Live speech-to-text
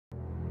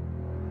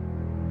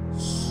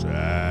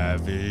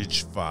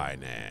Savage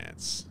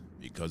Finance,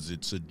 because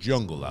it's a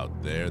jungle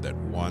out there that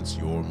wants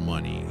your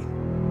money.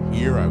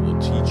 Here I will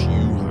teach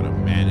you how to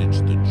manage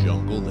the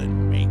jungle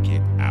and make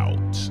it out.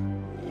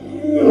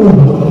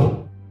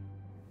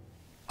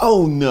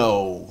 Oh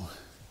no,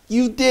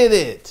 you did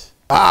it.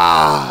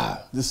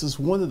 This is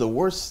one of the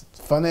worst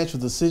financial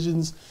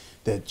decisions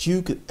that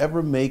you could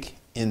ever make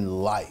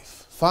in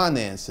life.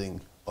 Financing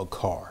a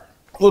car.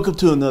 Welcome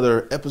to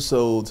another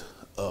episode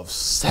of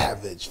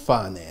Savage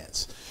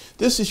Finance.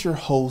 This is your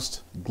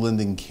host,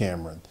 Glendon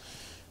Cameron,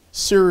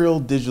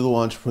 serial digital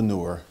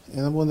entrepreneur,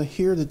 and I'm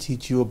here to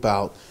teach you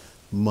about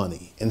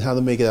money and how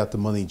to make it out the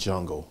money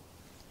jungle.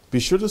 Be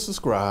sure to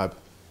subscribe,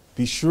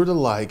 be sure to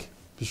like,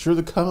 be sure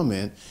to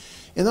comment,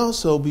 and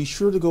also be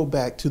sure to go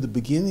back to the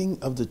beginning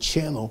of the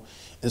channel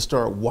and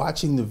start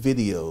watching the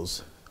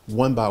videos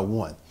one by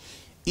one.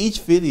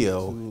 Each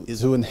video is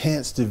to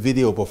enhance the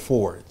video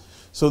before it.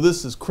 So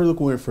this is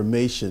critical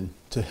information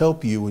to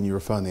help you in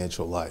your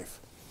financial life.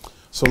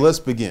 So let's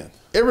begin.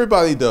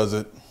 Everybody does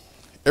it.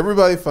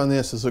 Everybody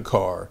finances a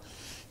car.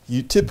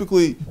 You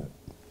typically,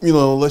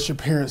 unless your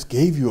parents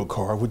gave you a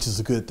car, which is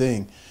a good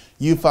thing,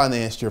 you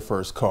financed your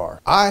first car.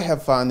 I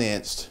have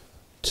financed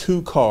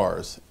 2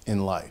 cars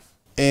in life.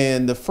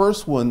 And the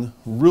first one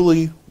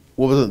really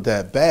wasn't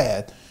that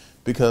bad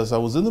because I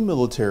was in the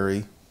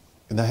military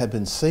and I had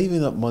been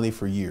saving up money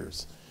for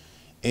years.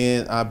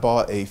 And I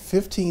bought a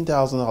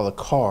 $15,000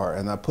 car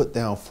and I put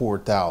down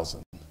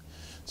 $4,000.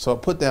 So I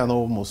put down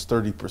almost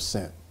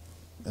 30%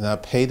 and I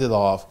paid it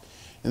off,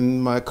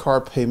 and my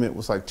car payment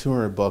was like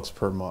 $200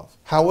 per month.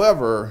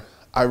 However,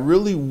 I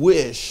really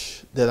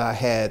wish that I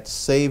had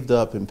saved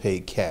up and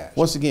paid cash.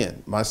 Once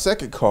again, my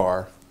second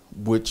car,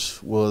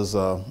 which was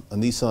a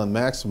Nissan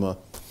Maxima,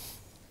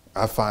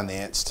 I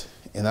financed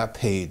and I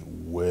paid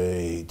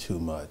way too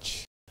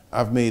much.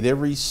 I've made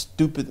every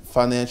stupid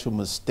financial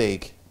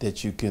mistake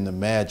that you can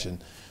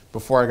imagine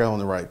before I got on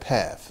the right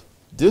path.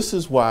 This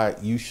is why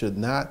you should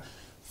not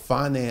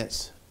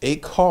finance a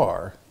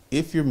car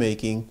if you're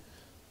making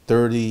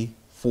 $30,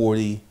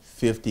 $40,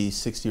 $50,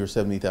 $60, or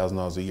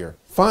 $70,000 a year.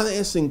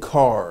 Financing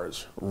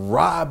cars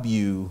rob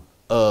you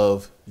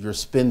of your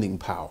spending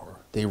power.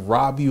 They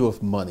rob you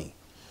of money.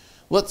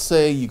 Let's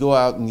say you go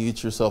out and you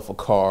get yourself a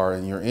car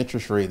and your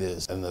interest rate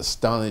is an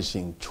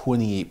astonishing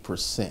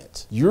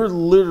 28%. You're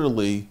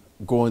literally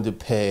going to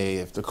pay,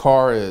 if the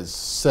car is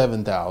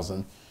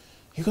 $7,000,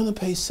 you're going to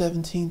pay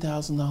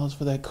 $17,000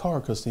 for that car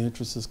because the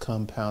interest is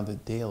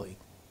compounded daily.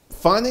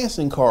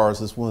 Financing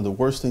cars is one of the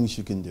worst things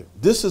you can do.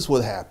 This is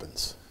what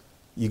happens.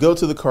 You go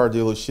to the car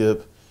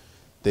dealership,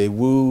 they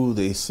woo,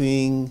 they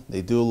sing,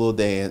 they do a little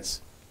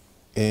dance,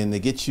 and they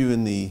get you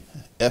in the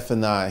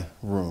F&I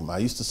room. I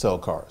used to sell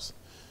cars,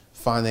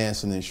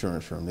 finance and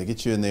insurance room. They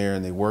get you in there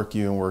and they work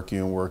you and work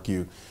you and work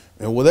you.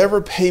 And whatever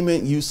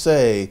payment you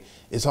say,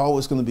 it's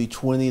always going to be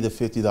 $20 to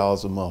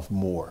 $50 a month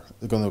more.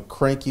 They're going to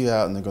crank you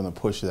out and they're going to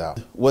push it out.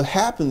 What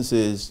happens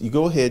is you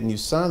go ahead and you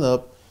sign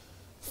up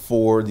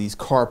for these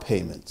car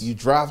payments. You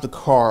drive the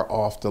car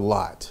off the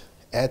lot.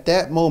 At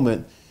that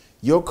moment,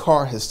 your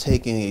car has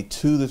taken a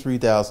 $2,000 to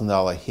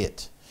 $3,000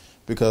 hit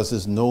because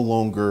it's no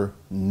longer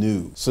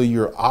new. So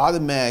you're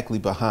automatically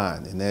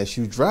behind. And as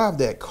you drive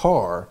that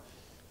car,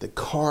 the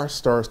car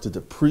starts to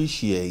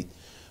depreciate,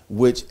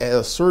 which at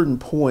a certain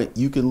point,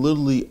 you can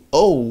literally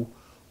owe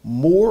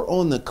more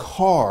on the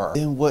car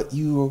than what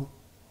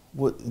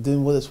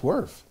it's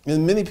worth.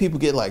 And many people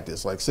get like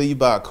this. Like, say you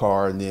buy a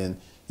car and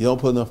then you don't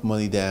put enough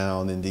money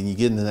down and then you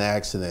get in an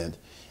accident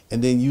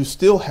and then you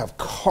still have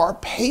car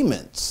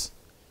payments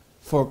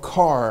for a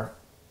car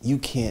you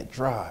can't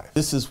drive.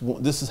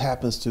 This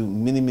happens to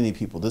many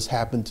people. This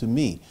happened to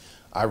me.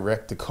 I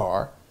wrecked a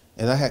car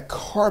and I had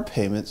car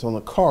payments on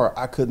a car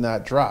I could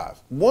not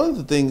drive. One of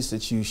the things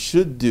that you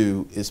should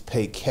do is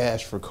pay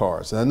cash for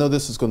cars. And I know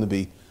this is going to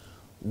be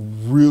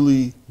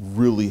really,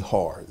 really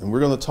hard. And we're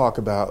going to talk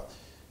about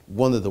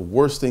one of the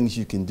worst things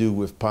you can do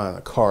with buying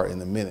a car in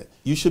a minute.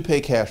 You should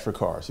pay cash for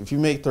cars. If you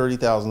make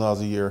 $30,000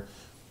 a year,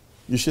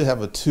 you should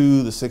have a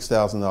 $2,000 to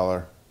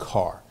 $6,000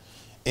 car.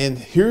 And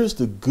here's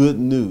the good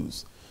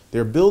news.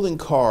 They're building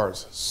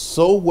cars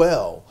so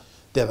well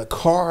that a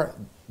car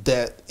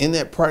that in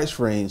that price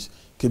range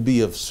could be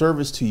of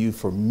service to you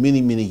for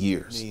many, many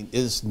years. I mean,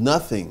 it's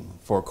nothing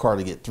for a car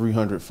to get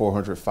 300,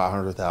 400,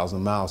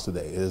 500,000 miles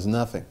today. It is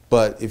nothing.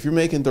 But if you're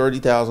making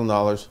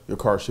 $30,000, your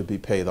car should be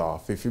paid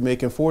off. If you're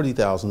making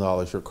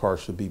 $40,000, your car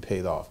should be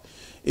paid off.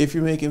 If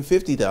you're making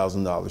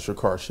 $50,000, your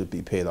car should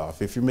be paid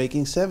off. If you're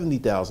making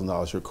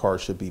 $70,000, your car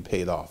should be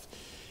paid off.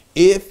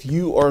 If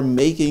you are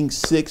making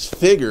 6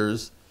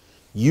 figures,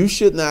 you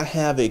should not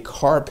have a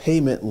car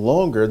payment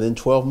longer than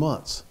 12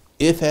 months,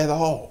 if at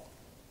all.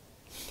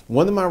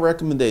 One of my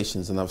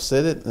recommendations, and I've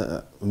said it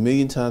a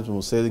million times and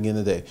we'll say it again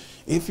today,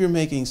 if you're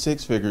making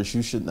 6 figures,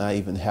 you should not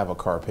even have a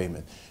car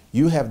payment.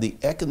 You have the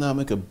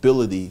economic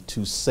ability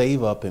to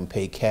save up and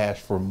pay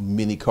cash for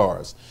many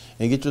cars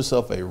and get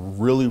yourself a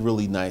really,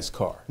 really nice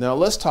car. Now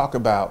let's talk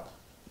about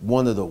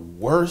one of the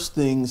worst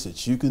things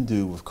that you can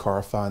do with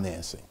car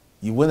financing.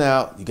 You went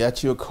out, you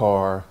got you a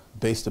car,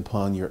 based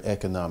upon your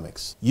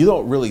economics. You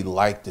don't really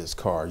like this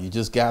car. You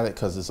just got it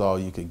because it's all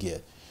you could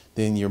get.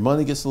 Then your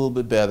money gets a little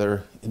bit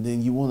better, and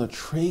then you want to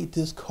trade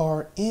this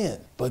car in.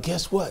 But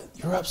guess what?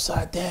 You're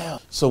upside down.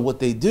 So what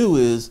they do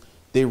is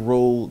they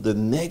roll the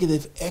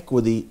negative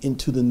equity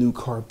into the new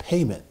car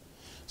payment.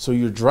 So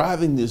you're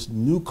driving this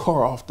new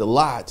car off the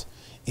lot,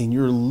 and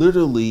you're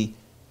literally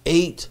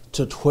 $8,000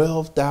 to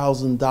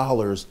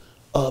 $12,000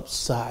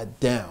 upside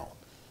down.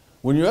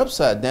 When you're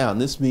upside down,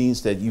 this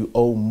means that you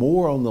owe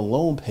more on the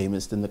loan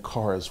payments than the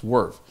car is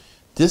worth.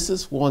 This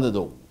is one of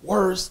the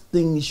worst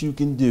things you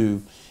can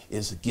do,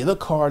 is get a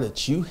car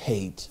that you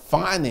hate,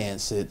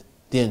 finance it,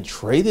 then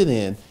trade it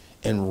in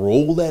and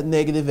roll that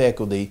negative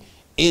equity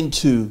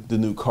into the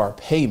new car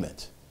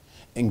payment.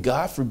 And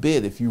God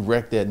forbid if you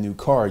wreck that new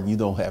car and you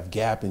don't have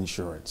gap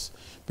insurance,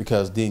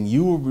 because then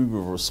you will be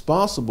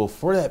responsible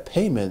for that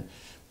payment,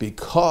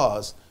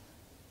 because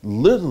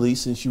literally,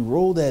 since you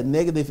roll that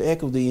negative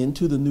equity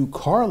into the new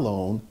car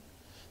loan,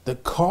 the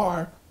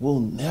car will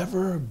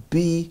never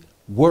be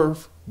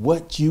worth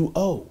what you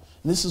owe.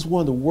 And this is one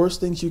of the worst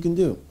things you can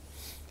do.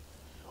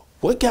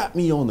 What got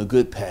me on the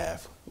good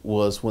path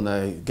was when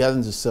I got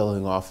into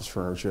selling office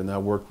furniture, and I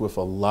worked with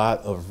a lot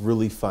of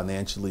really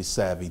financially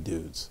savvy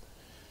dudes.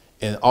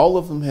 And all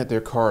of them had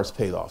their cars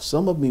paid off.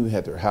 Some of them even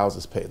had their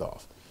houses paid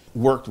off.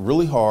 Worked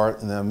really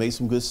hard, and I made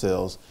some good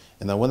sales.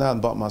 And I went out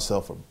and bought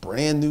myself a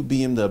brand new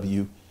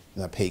BMW,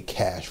 and I paid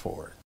cash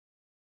for it.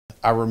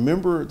 I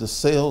remember the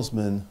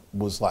salesman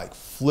was like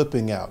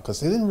flipping out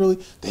because they didn't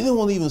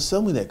want to even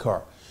sell me that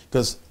car.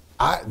 Because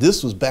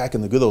this was back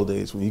in the good old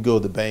days when you go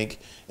to the bank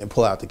and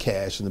pull out the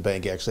cash and the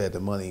bank actually had the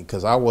money.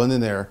 Because I went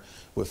in there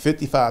with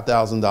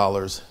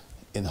 $55,000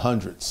 in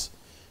hundreds.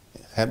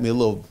 Had me a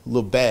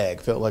little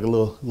bag, felt like a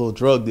little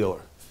drug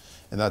dealer.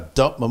 And I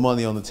dumped my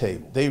money on the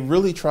table. They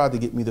really tried to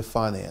get me to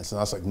finance. And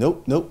I was like,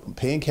 nope, I'm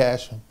paying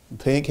cash.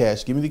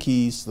 Give me the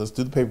keys. Let's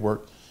do the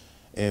paperwork.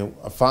 And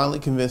I finally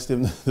convinced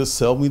him to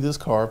sell me this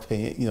car,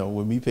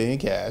 with me paying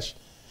cash.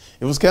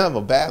 It was kind of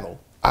a battle.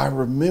 I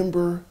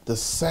remember the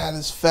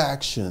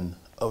satisfaction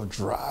of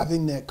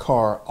driving that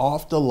car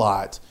off the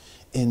lot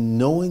and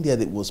knowing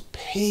that it was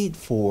paid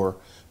for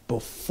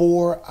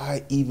before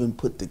I even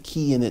put the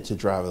key in it to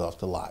drive it off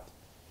the lot.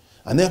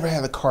 I never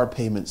had a car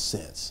payment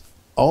since.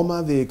 All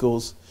my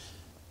vehicles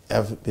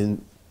have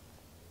been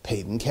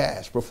paid in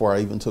cash before I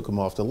even took them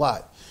off the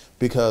lot,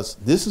 because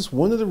this is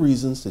one of the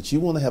reasons that you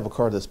want to have a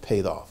car that's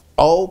paid off.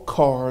 All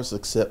cars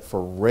except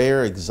for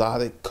rare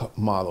exotic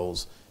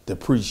models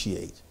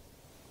depreciate.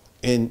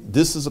 And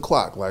this is a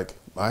clock. Like,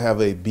 I have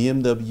a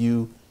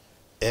BMW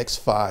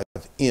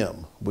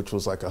X5M, which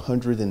was like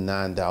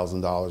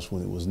 $109,000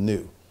 when it was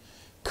new.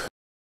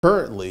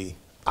 Currently,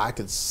 I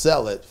could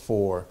sell it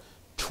for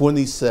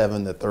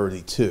 27 to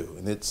 32,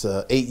 and it's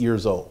 8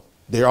 years old.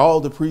 They're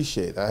all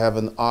depreciated. I have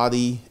an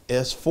Audi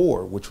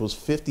S4, which was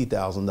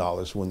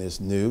 $50,000 when it's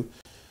new.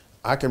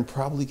 I can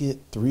probably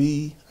get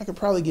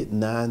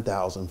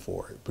 $9,000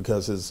 for it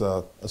because it's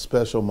a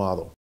special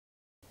model.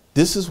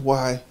 This is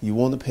why you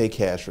want to pay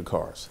cash for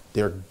cars.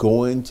 They're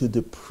going to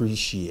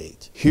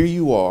depreciate. Here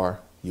you are,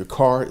 your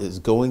car is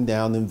going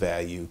down in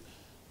value.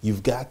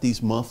 You've got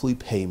these monthly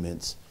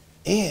payments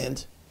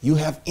and you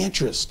have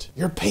interest.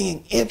 You're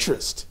paying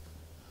interest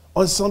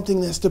on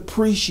something that's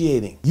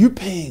depreciating. You're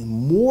paying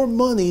more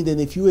money than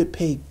if you had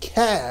paid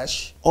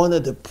cash on a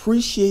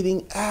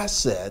depreciating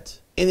asset,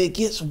 and it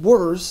gets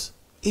worse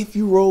if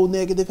you roll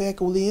negative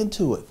equity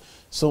into it.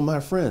 So my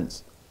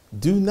friends,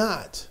 do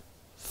not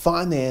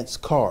finance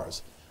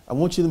cars. I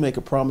want you to make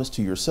a promise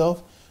to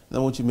yourself, and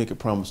I want you to make a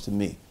promise to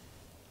me.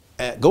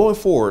 Going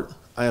forward,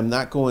 I am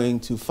not going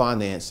to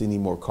finance any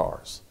more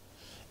cars.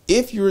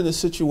 If you're in a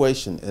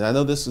situation, and I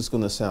know this is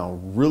going to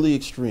sound really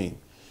extreme,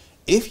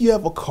 if you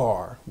have a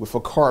car with a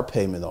car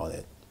payment on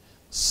it,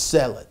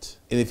 sell it.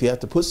 And if you have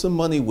to put some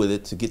money with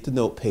it to get the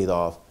note paid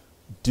off,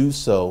 do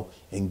so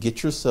and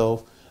get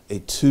yourself a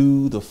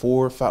 2 to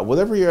 4, 5,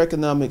 whatever your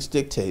economics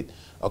dictate,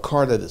 a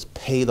car that is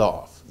paid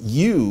off.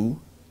 You,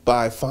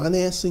 by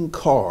financing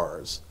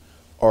cars,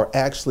 are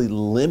actually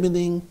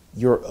limiting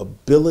your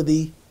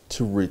ability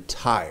to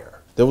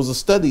retire. There was a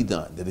study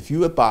done that if you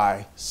would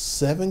buy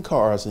 7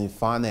 cars and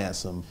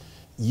finance them,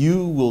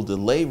 you will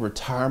delay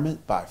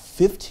retirement by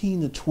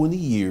 15 to 20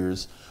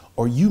 years,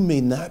 or you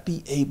may not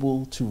be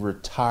able to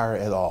retire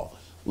at all.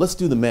 Let's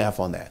do the math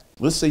on that.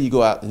 Let's say you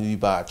go out and you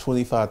buy a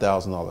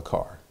 $25,000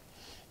 car.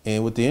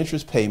 And with the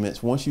interest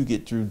payments, once you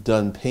get through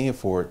done paying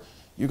for it,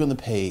 you're going to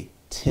pay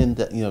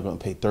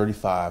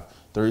 $35,000,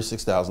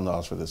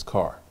 $36,000 for this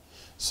car.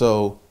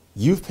 So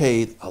you've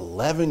paid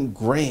 11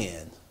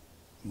 grand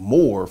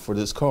more for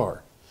this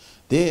car.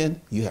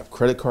 Then you have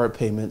credit card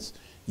payments,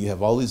 you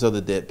have all these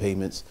other debt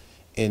payments,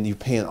 and you're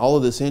paying all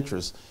of this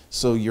interest.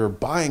 So your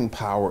buying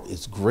power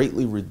is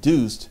greatly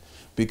reduced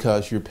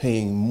because you're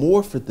paying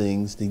more for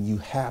things than you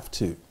have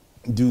to.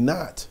 Do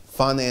not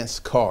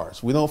finance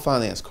cars. We don't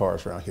finance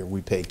cars around here.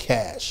 We pay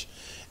cash.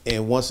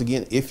 And once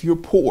again, if you're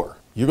poor,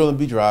 you're going to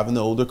be driving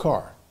an older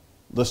car.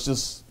 Let's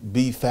just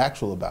be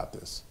factual about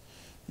this.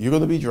 You're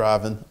going to be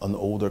driving an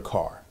older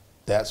car.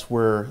 That's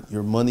where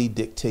your money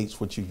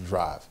dictates what you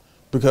drive.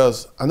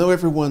 Because I know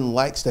everyone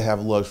likes to have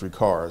luxury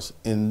cars,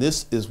 and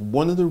this is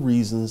one of the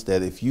reasons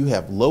that if you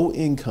have low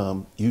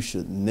income, you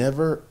should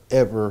never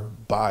ever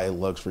buy a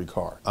luxury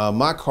car.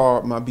 My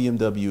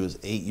BMW is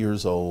 8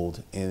 years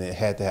old and it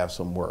had to have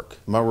some work.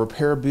 My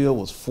repair bill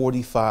was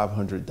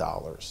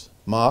 $4,500.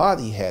 My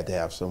Audi had to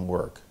have some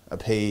work. I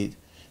paid,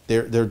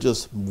 they're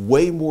just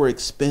way more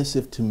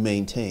expensive to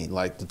maintain,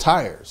 like the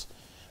tires.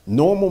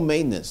 Normal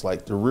maintenance,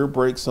 like the rear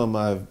brakes on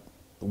my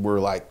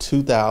were like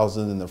 $2,000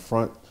 and the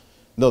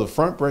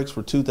front brakes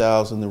were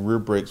 $2,000, the rear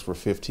brakes were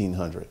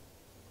 $1,500.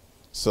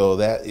 So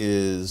that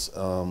is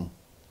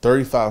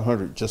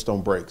 $3,500 just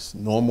on brakes,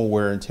 normal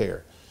wear and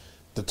tear.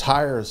 The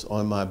tires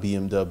on my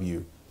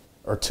BMW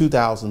are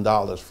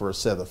 $2,000 for a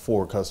set of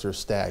 4 because they're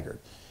staggered.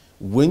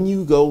 When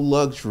you go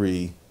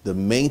luxury, the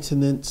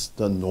maintenance,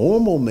 the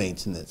normal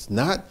maintenance,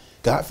 not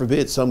God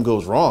forbid something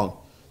goes wrong,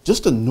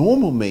 just the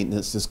normal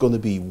maintenance is going to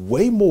be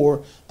way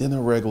more than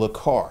a regular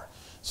car.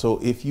 So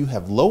if you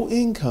have low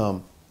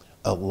income,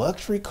 a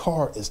luxury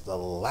car is the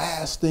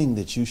last thing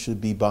that you should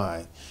be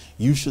buying.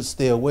 You should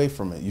stay away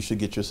from it. You should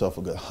get yourself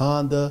a good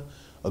Honda,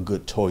 a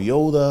good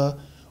Toyota,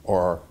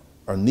 or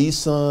a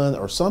Nissan,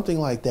 or something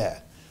like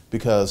that.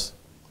 Because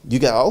you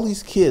got all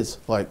these kids,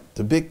 like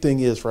the big thing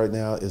is right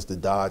now is the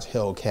Dodge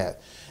Hellcat.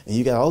 And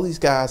you got all these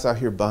guys out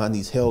here buying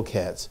these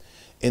Hellcats.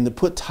 And to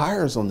put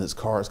tires on this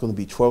car, it's going to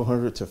be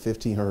 $1,200 to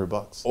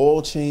 $1,500.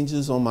 Oil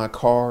changes on my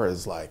car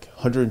is like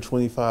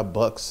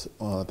 $125,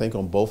 I think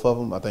on both of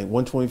them. I think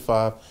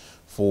 $125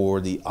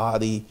 for the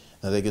Audi,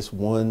 I think it's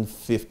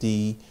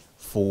 $150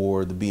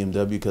 for the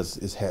BMW because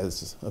it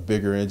has a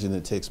bigger engine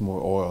that takes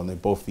more oil, and they're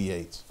both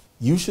V8s.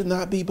 You should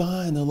not be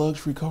buying a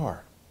luxury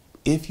car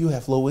if you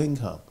have low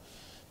income.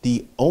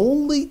 The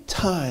only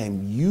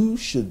time you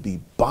should be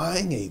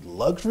buying a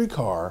luxury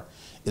car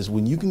is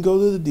when you can go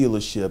to the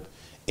dealership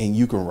and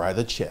you can write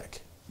a check.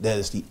 That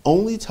is the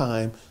only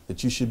time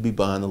that you should be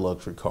buying a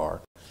luxury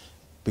car,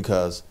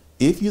 because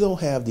if you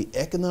don't have the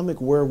economic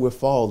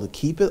wherewithal to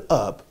keep it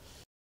up,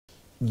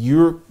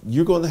 you're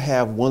going to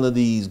have one of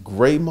these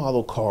gray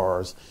model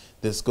cars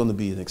that's going to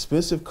be an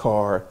expensive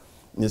car,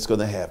 and it's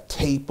going to have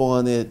tape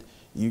on it.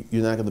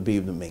 You're not going to be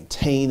able to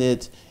maintain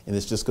it, and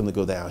it's just going to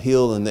go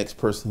downhill. And the next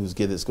person who's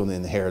getting it is going to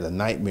inherit a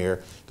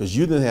nightmare because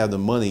you didn't have the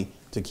money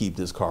to keep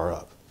this car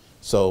up.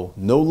 So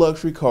no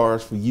luxury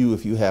cars for you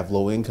if you have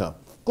low income.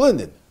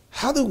 Glendon,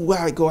 how do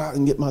I go out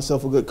and get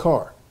myself a good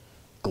car?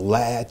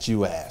 Glad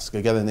you asked.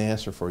 I got an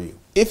answer for you.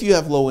 If you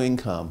have low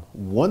income,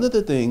 one of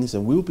the things,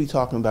 and we'll be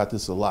talking about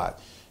this a lot,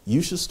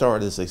 you should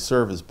start as a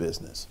service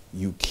business.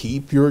 You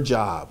keep your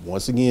job.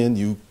 Once again,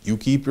 you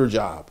keep your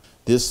job.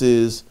 This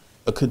is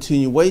a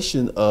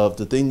continuation of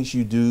the things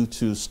you do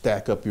to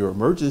stack up your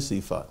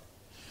emergency fund.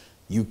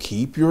 You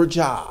keep your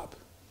job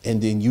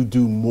and then you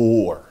do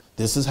more.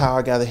 This is how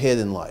I got ahead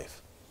in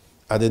life.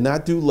 I did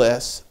not do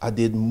less, I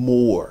did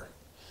more.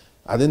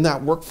 I did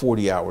not work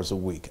 40 hours a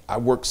week. I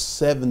worked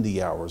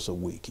 70 hours a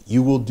week.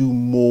 You will do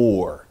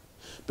more,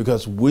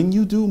 because when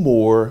you do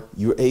more,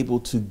 you're able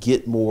to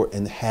get more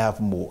and have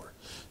more.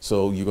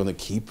 So you're going to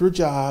keep your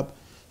job.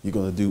 You're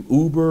going to do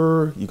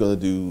Uber. You're going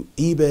to do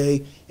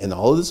eBay. And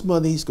all of this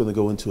money is going to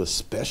go into a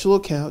special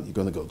account. You're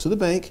going to go to the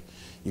bank.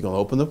 You're going to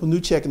open up a new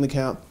checking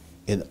account.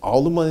 And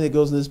all the money that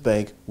goes in this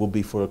bank will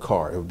be for a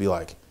car. It will be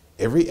like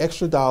every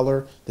extra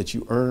dollar that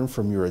you earn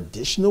from your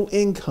additional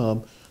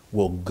income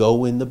will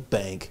go in the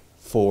bank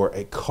for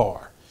a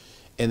car.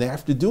 And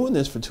after doing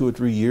this for 2 or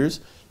 3 years,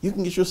 you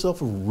can get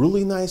yourself a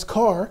really nice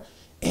car,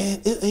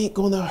 and it ain't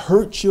going to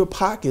hurt your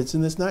pockets,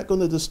 and it's not going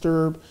to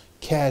disturb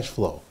cash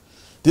flow.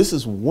 This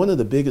is one of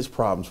the biggest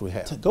problems we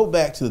have. To go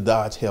back to the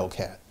Dodge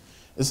Hellcat,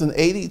 it's an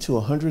 $80,000 to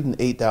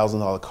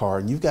 $108,000 car,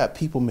 and you've got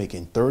people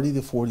making $30,000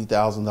 to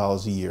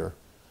 $40,000 a year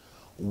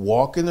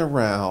walking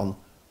around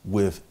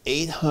with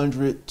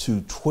 $800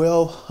 to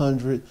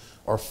 $1,200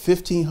 or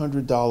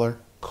 $1,500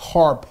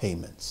 car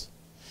payments.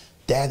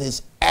 That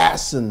is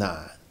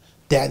asinine.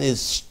 That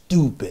is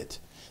stupid.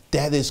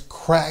 That is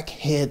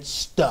crackhead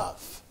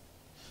stuff.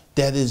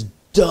 That is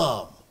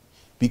dumb,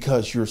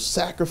 because you're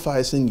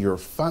sacrificing your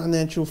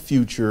financial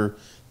future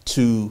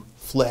to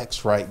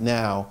flex right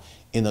now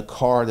in a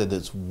car that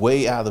is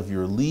way out of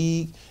your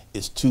league.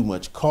 It's too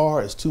much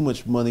car. It's too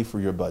much money for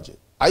your budget.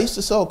 I used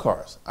to sell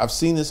cars. I've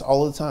seen this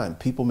all the time.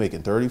 People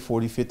making $30,000,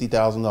 $40,000,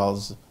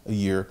 $50,000 a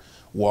year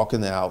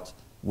walking out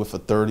with a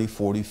 $30,000,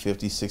 $40,000,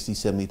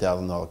 $50,000, $60,000,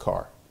 $70,000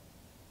 car.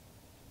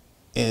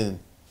 And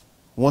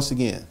once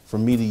again,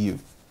 from me to you,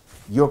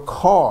 your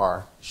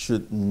car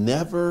should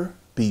never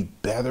be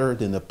better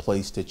than the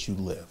place that you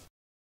live.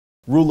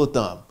 Rule of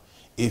thumb,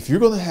 if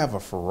you're going to have a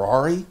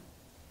Ferrari,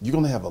 you're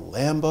going to have a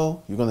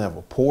Lambo, you're going to have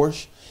a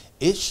Porsche,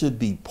 it should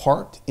be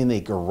parked in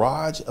a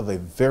garage of a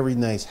very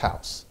nice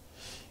house.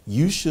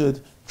 You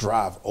should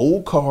drive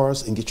old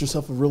cars and get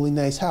yourself a really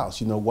nice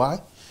house. You know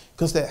why?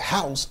 Because that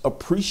house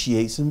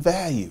appreciates in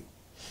value.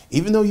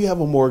 Even though you have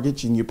a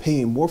mortgage and you're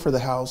paying more for the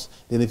house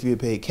than if you had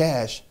paid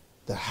cash,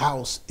 the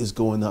house is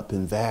going up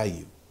in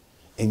value,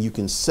 and you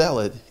can sell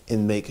it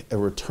and make a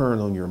return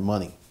on your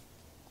money.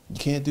 You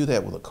can't do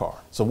that with a car.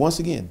 So once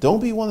again, don't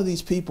be one of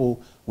these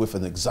people with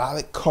an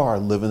exotic car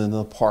living in an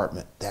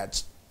apartment.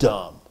 That's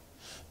dumb.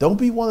 Don't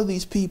be one of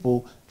these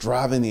people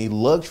driving a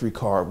luxury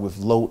car with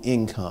low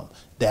income.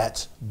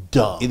 That's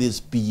dumb. It is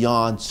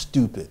beyond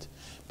stupid,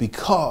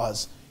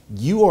 because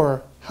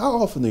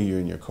how often are you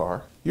in your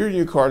car? You're in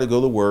your car to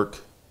go to work.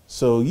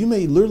 So you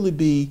may literally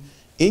be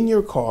in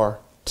your car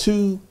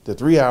 2 to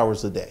 3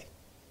 hours a day,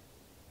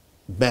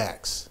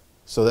 max.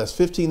 So that's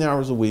 15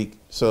 hours a week.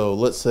 So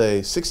let's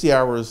say 60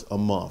 hours a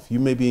month. You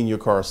may be in your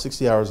car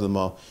 60 hours a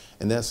month,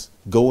 and that's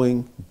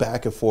going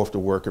back and forth to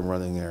work and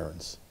running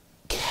errands.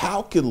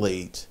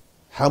 Calculate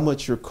how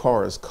much your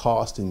car is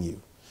costing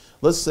you.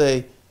 Let's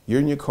say you're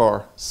in your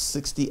car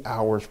 60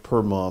 hours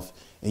per month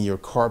and your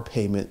car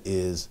payment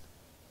is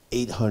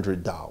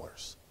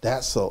 $800.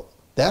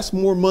 That's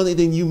more money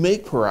than you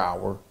make per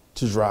hour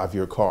to drive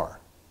your car,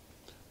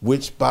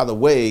 which, by the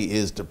way,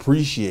 is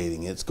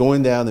depreciating. It's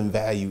going down in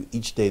value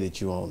each day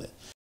that you own it.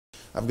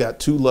 I've got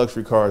 2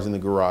 luxury cars in the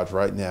garage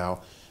right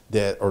now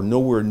that are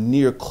nowhere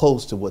near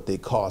close to what they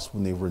cost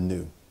when they were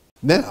new.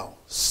 Now,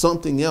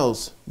 something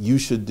else you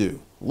should do.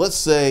 Let's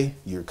say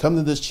you're coming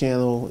to this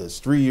channel, it's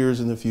 3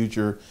 years in the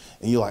future,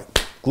 and you're like,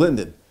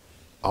 Glendon,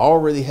 I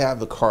already have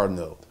the car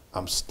note.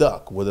 I'm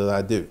stuck. What did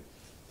I do?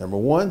 Number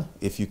one,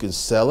 if you can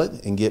sell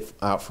it and get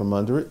out from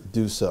under it,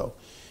 do so.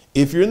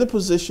 If you're in the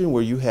position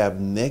where you have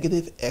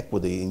negative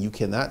equity and you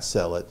cannot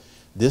sell it,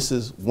 this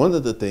is one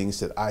of the things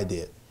that I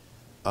did.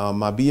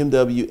 My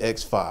BMW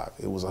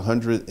X5, it was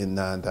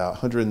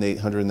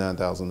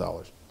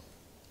 $109,000.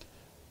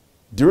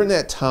 During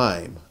that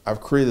time,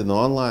 I've created an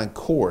online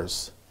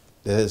course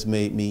that has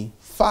made me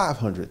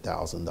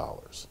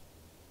 $500,000.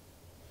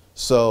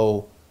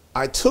 So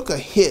I took a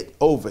hit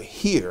over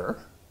here,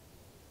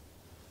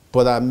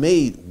 but I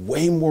made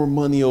way more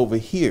money over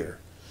here.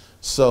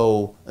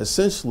 So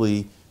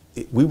essentially,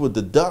 we would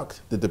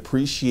deduct the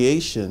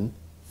depreciation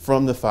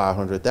from the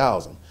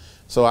 500,000.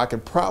 So I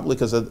could probably,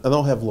 because I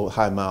don't have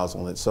high miles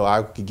on it, so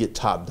I could get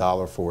top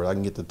dollar for it. I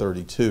can get the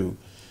 32.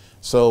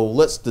 So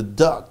let's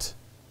deduct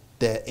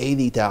that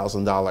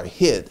 $80,000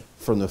 hit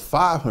from the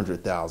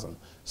 500,000.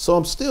 So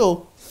I'm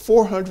still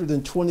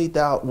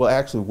 420,000. Well,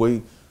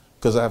 actually,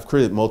 because I've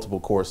created multiple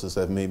courses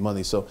that have made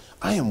money. So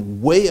I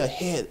am way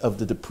ahead of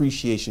the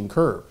depreciation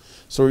curve.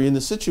 So you're in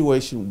a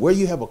situation where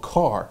you have a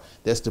car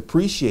that's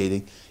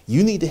depreciating.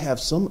 You need to have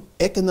some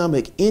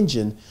economic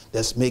engine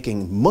that's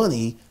making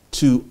money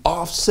to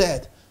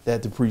offset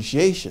that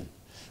depreciation.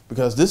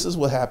 Because this is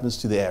what happens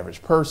to the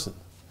average person.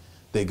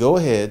 They go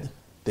ahead,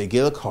 they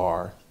get a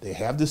car, they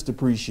have this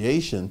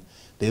depreciation,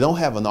 they don't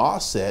have an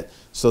offset,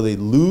 so they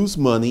lose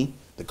money,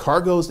 the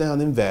car goes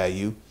down in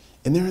value,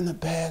 and they're in a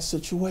bad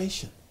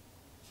situation.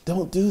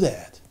 Don't do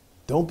that.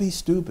 Don't be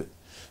stupid.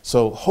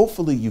 So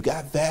hopefully you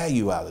got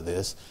value out of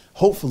this.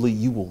 Hopefully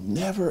you will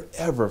never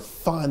ever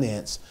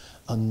finance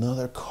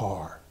another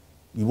car.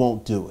 You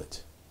won't do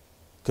it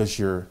because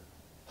you're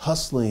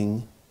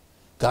hustling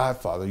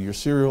godfather, your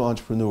serial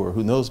entrepreneur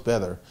who knows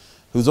better,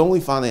 who's only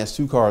financed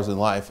 2 cars in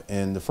life,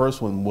 and the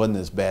first one wasn't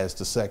as bad as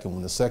the second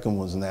one. The second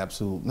one was an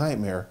absolute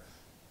nightmare.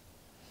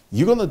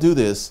 You're going to do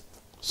this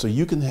so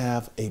you can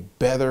have a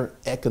better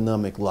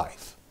economic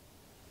life.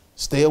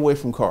 Stay away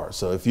from cars.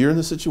 So if you're in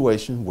a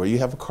situation where you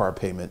have a car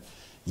payment,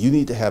 you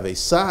need to have a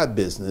side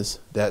business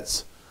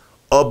that's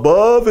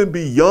above and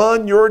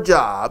beyond your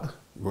job.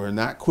 We're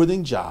not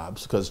quitting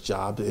jobs, because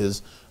job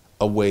is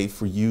a way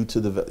for you to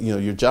develop,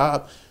 your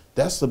job.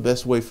 That's the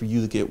best way for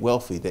you to get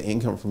wealthy, the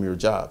income from your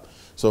job.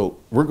 So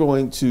we're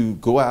going to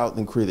go out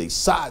and create a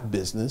side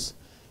business.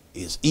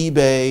 It's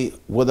eBay,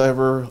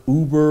 whatever,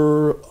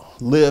 Uber,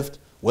 Lyft,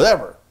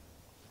 whatever.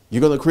 You're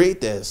going to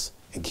create this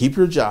and keep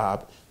your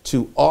job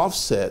to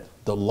offset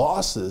the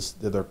losses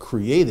that are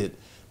created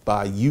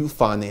by you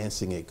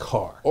financing a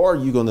car. Or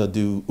you're going to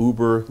do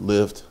Uber,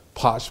 Lyft,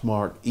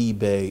 Poshmark,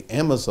 eBay,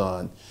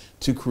 Amazon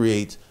to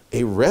create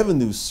a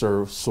revenue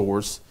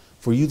source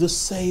for you to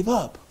save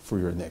up for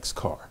your next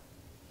car.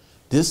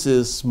 This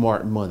is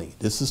smart money.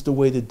 This is the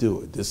way to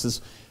do it. This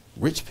is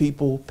rich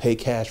people pay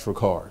cash for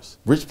cars.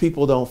 Rich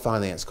people don't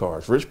finance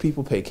cars. Rich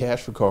people pay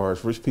cash for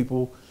cars. Rich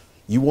people,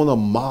 you want to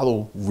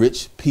model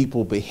rich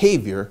people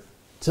behavior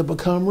to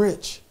become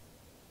rich.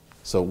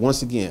 So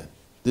once again,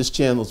 this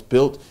channel is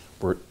built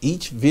where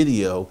each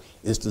video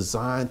is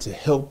designed to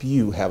help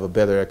you have a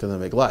better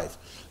economic life.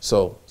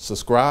 So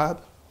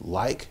subscribe,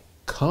 like,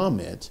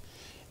 comment,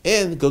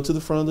 and go to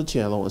the front of the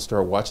channel and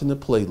start watching the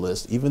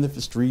playlist, even if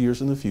it's 3 years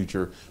in the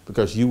future,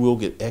 because you will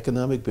get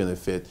economic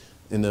benefit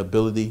and the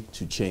ability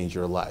to change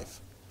your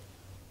life.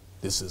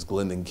 This is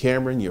Glendon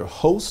Cameron, your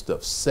host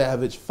of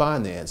Savage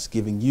Finance,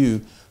 giving you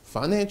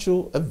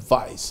financial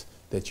advice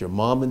that your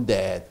mom and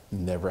dad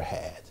never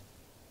had.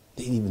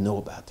 They didn't even know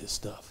about this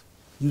stuff.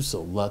 You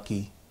so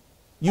lucky.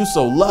 You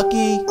so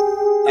lucky.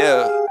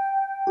 Yeah.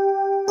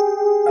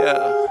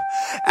 Yeah.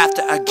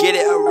 After I get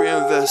it, I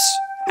reinvest.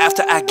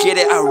 After I get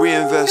it, I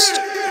reinvest.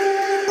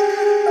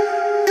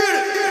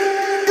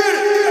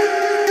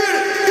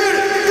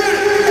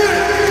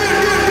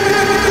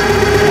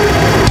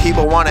 People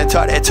never wanna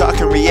talk that talk.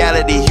 In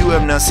reality, you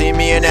have not seen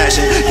me in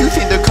action. You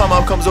think the come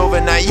up comes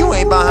overnight, you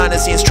ain't behind the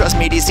scenes. Trust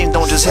me, these things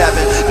don't just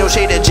happen. No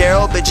shade to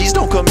Gerald, but G's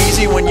don't come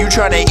easy when you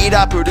tryna eat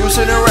out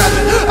producing and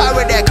rapping. I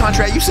read that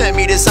contract you sent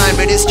me to sign,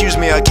 but excuse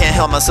me, I can't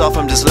help myself,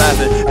 I'm just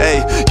laughing.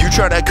 Hey, you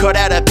tryna cut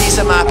out a piece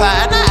of my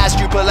pie, and I asked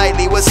you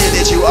politely, what's it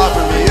that you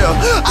offer me? Yeah,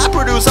 I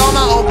produce all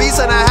my own beats,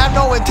 and I have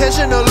no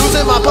intention of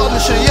losing my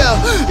publisher.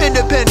 Yeah,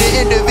 independent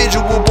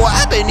individual, boy,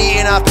 I've been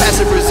eating off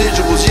passive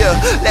residuals. Yeah,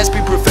 let's be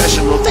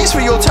professional. Thanks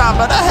for your time,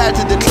 but I had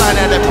to decline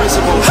at that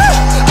principle.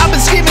 I've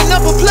been scheming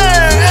up a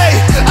plan, hey,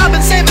 I've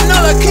been saving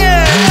all I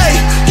can, hey,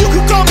 you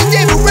could call me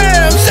David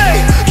Rams, hey,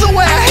 the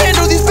way I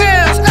handle these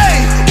bands, hey,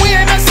 we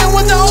ain't messing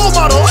with the old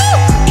model,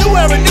 new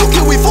era, new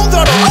kid, we full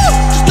throttle,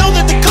 just know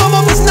that the come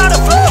up is not a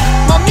fluke,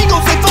 my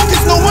amigos, they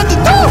focus, know what to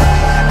do.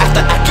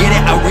 After I get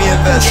it, I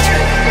reinvest,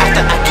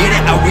 after I get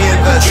it, I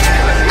reinvest,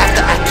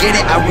 after I get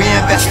it, I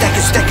reinvest,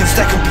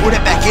 stack and put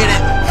it back in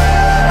it.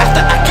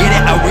 After I get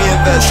it, I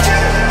reinvest,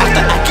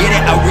 after I get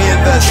it, I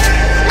reinvest,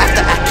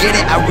 after I get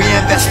it, I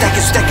reinvest,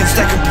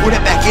 stack and put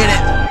it back in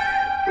it.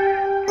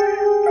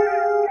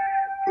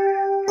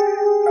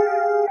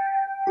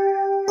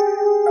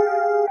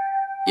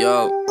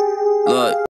 Yo, look.